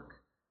your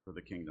work for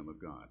the kingdom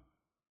of God.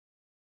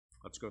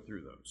 Let's go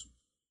through those.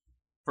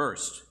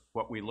 First,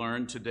 what we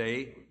learned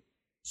today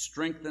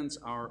strengthens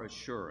our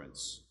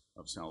assurance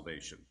of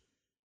salvation.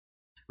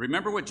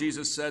 Remember what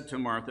Jesus said to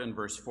Martha in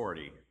verse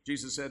 40.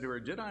 Jesus said to her,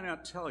 "Did I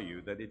not tell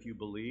you that if you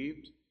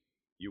believed,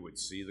 you would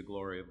see the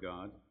glory of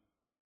God?"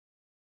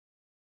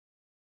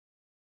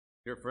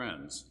 Dear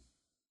friends,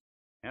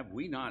 have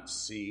we not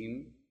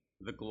seen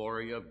the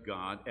glory of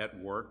God at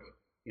work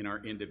in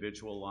our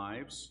individual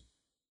lives,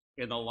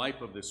 in the life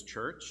of this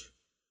church?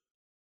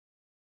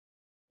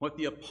 What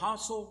the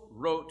apostle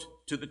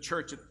wrote to the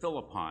church at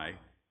Philippi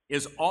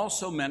is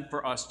also meant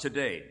for us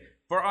today.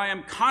 "For I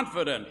am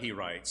confident," he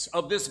writes,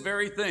 "of this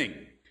very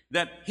thing,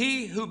 that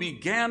he who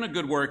began a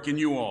good work in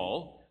you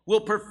all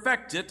will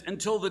perfect it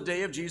until the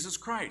day of Jesus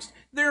Christ.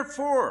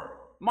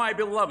 Therefore, my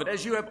beloved,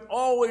 as you have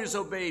always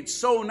obeyed,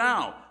 so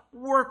now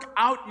work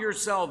out your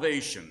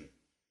salvation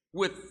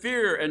with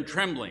fear and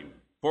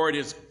trembling, for it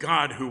is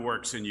God who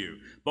works in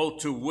you,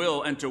 both to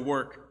will and to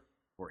work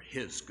for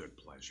his good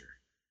pleasure."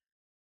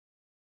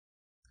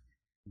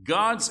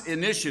 God's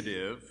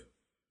initiative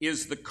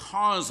is the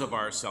cause of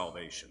our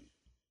salvation.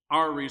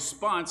 Our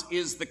response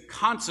is the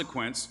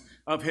consequence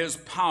of his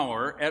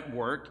power at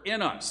work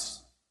in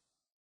us.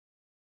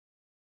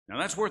 Now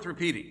that's worth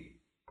repeating.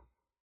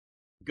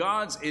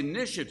 God's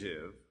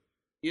initiative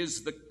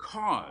is the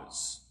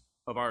cause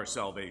of our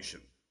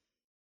salvation.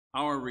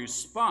 Our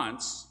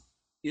response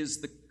is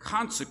the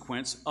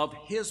consequence of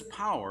his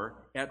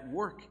power at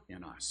work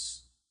in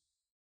us.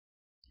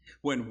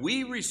 When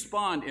we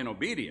respond in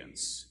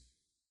obedience,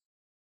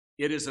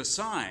 it is a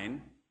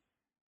sign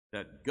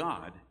that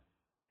God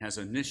has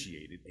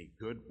initiated a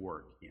good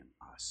work in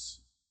us.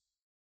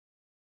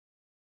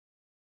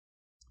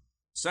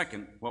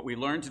 Second, what we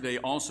learned today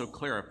also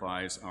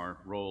clarifies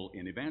our role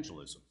in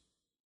evangelism.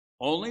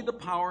 Only the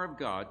power of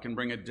God can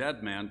bring a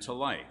dead man to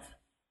life.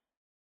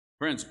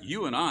 Friends,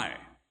 you and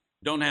I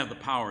don't have the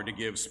power to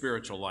give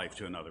spiritual life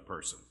to another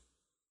person.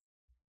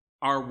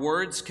 Our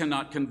words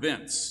cannot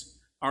convince.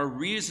 Our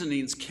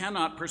reasonings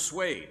cannot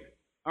persuade.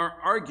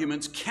 Our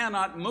arguments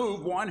cannot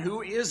move one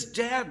who is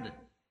dead.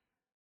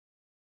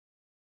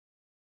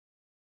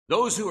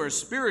 Those who are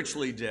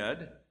spiritually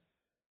dead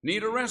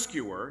need a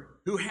rescuer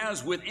who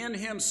has within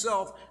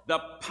himself the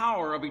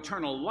power of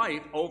eternal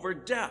life over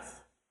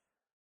death.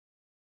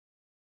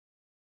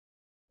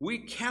 We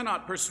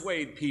cannot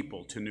persuade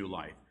people to new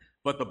life,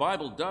 but the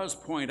Bible does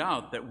point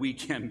out that we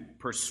can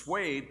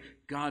persuade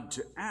God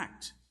to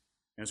act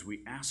as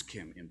we ask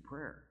him in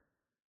prayer.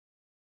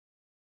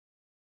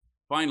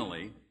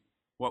 Finally,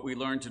 what we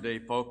learned today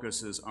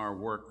focuses our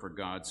work for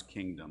God's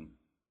kingdom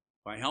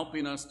by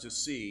helping us to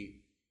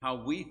see how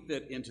we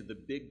fit into the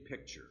big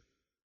picture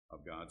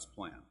of God's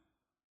plan.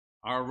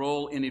 Our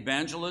role in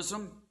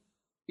evangelism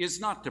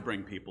is not to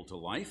bring people to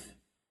life,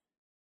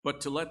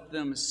 but to let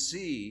them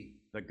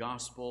see the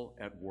gospel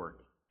at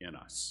work in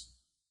us.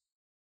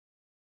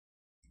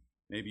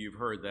 Maybe you've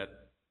heard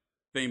that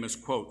famous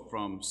quote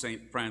from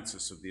St.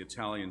 Francis of the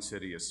Italian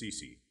city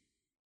Assisi.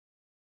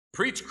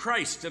 Preach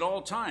Christ at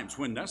all times.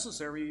 When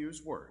necessary,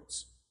 use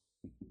words.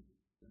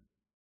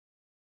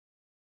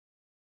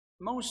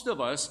 Most of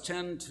us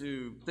tend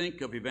to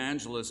think of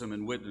evangelism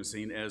and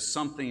witnessing as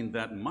something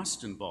that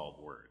must involve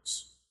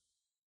words.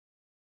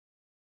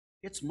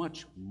 It's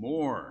much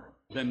more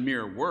than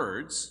mere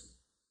words.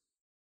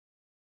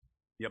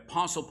 The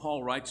Apostle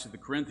Paul writes to the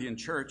Corinthian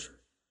church,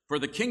 "For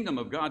the kingdom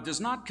of God does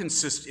not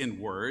consist in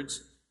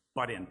words,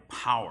 but in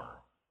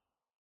power."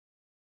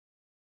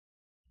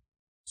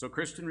 So,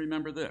 Christian,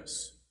 remember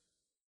this.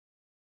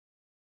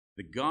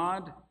 The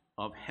God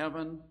of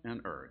heaven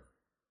and earth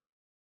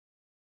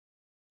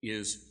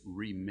is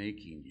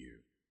remaking you,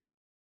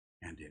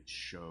 and it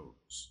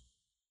shows.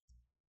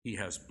 He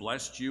has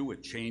blessed you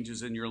with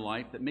changes in your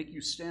life that make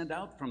you stand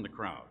out from the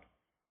crowd.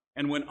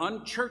 And when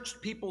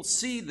unchurched people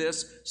see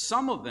this,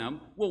 some of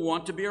them will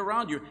want to be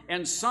around you,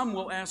 and some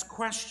will ask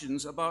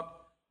questions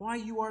about why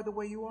you are the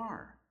way you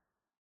are.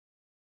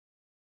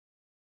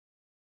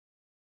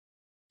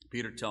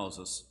 Peter tells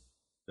us,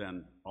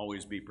 then,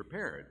 always be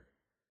prepared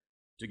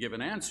to give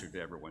an answer to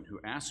everyone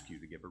who asks you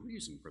to give a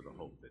reason for the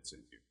hope that's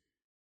in you.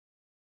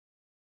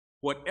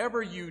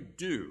 Whatever you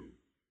do,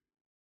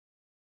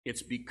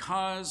 it's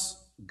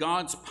because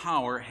God's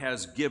power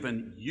has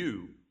given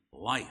you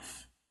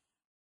life.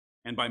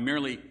 And by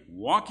merely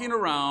walking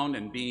around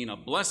and being a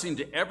blessing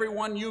to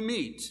everyone you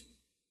meet,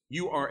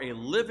 you are a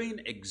living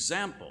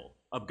example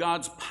of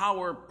God's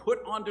power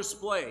put on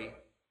display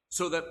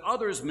so that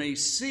others may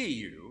see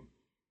you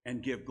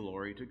and give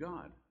glory to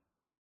God.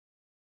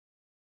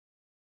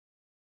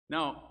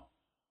 Now,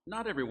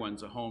 not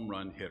everyone's a home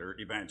run hitter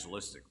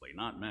evangelistically,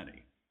 not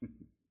many.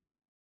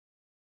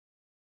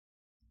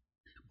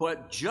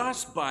 But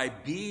just by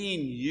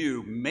being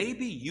you,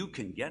 maybe you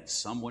can get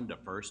someone to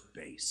first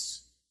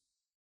base.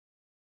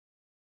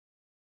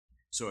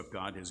 So if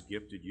God has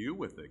gifted you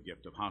with the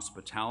gift of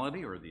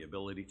hospitality or the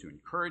ability to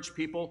encourage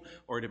people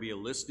or to be a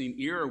listening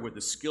ear or with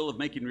the skill of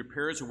making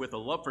repairs or with a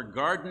love for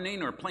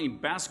gardening or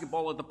playing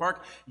basketball at the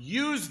park,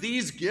 use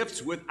these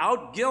gifts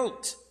without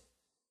guilt,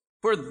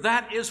 for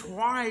that is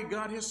why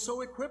God has so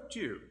equipped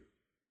you.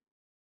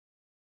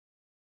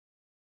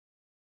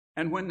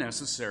 And when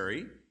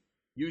necessary,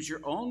 use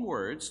your own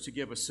words to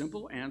give a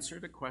simple answer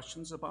to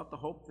questions about the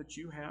hope that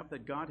you have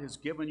that God has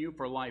given you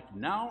for life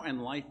now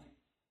and life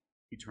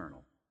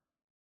eternal.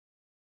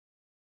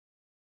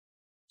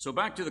 So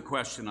back to the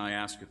question I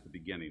asked at the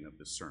beginning of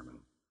this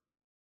sermon.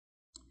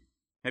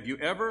 Have you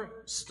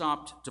ever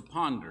stopped to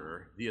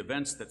ponder the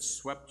events that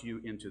swept you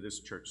into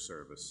this church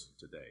service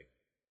today?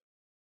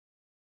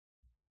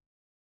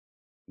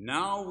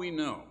 Now we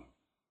know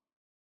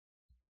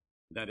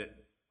that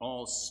it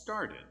all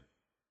started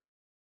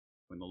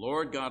when the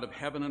Lord God of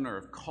heaven and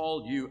earth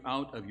called you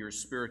out of your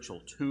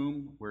spiritual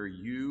tomb where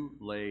you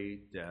lay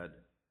dead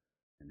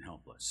and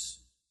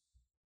helpless.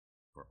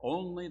 For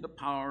only the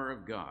power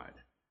of God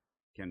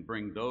can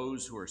bring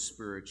those who are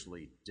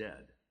spiritually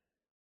dead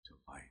to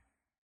life.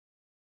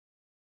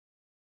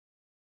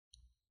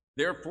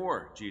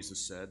 Therefore,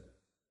 Jesus said,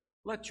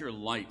 let your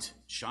light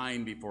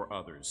shine before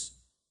others,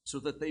 so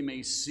that they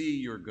may see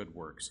your good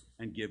works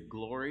and give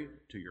glory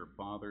to your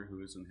Father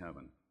who is in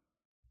heaven.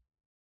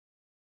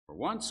 For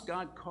once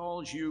God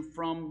calls you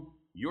from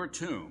your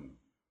tomb,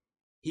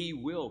 he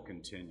will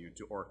continue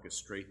to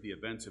orchestrate the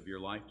events of your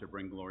life to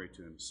bring glory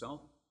to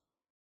himself,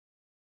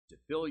 to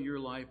fill your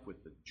life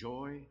with the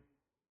joy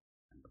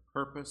and the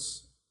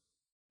purpose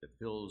that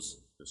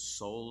fills the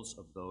souls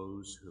of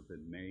those who have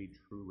been made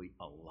truly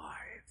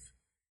alive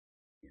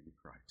in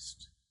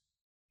Christ.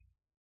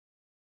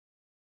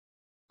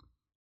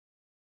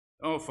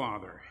 Oh,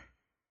 Father,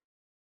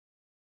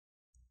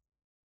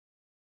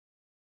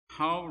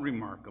 how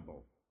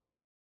remarkable,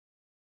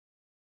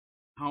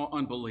 how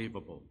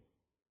unbelievable,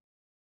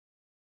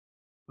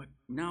 but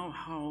now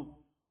how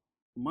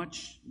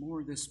much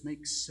more this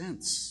makes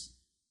sense.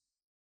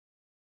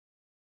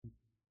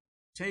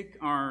 Take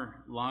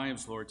our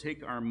lives, Lord,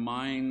 take our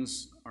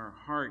minds, our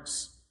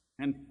hearts,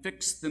 and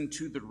fix them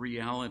to the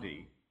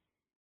reality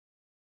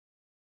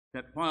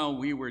that while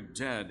we were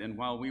dead and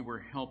while we were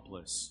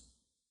helpless,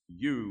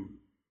 you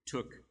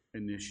took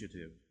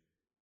initiative.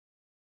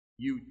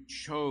 You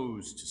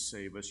chose to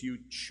save us. You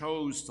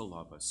chose to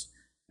love us.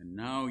 And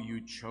now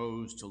you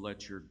chose to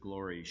let your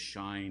glory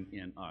shine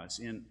in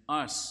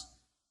us,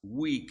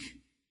 weak,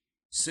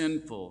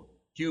 sinful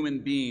human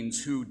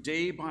beings who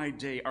day by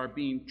day are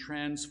being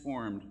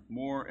transformed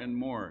more and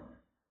more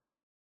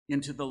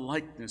into the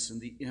likeness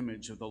and the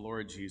image of the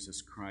Lord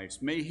Jesus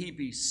Christ. May he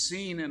be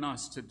seen in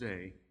us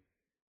today.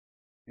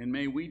 And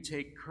may we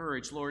take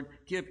courage, Lord,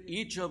 give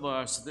each of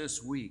us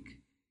this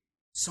week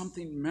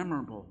something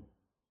memorable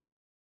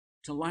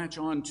to latch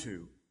on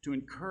to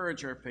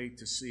encourage our faith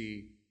to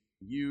see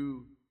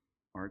you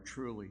are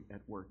truly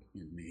at work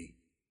in me.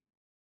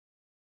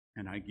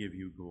 And I give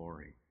you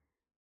glory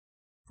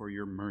for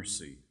your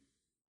mercy,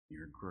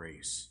 your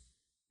grace,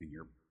 and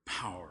your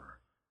power,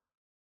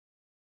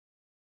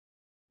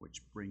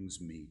 which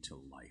brings me to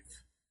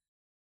life.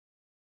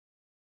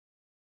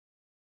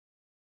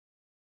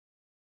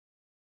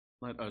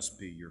 Let us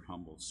be your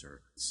humble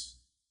servants.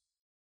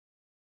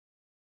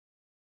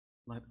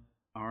 Let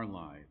our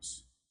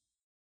lives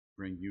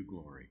bring you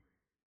glory.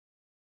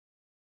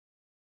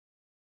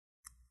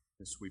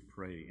 This we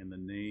pray in the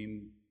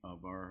name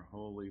of our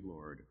holy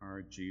Lord,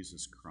 our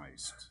Jesus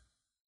Christ,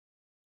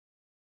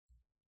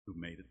 who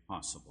made it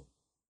possible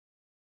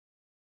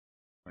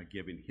by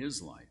giving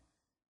his life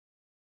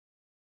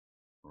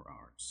for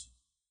ours.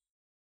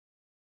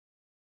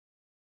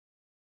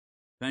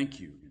 Thank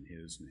you in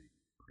his name.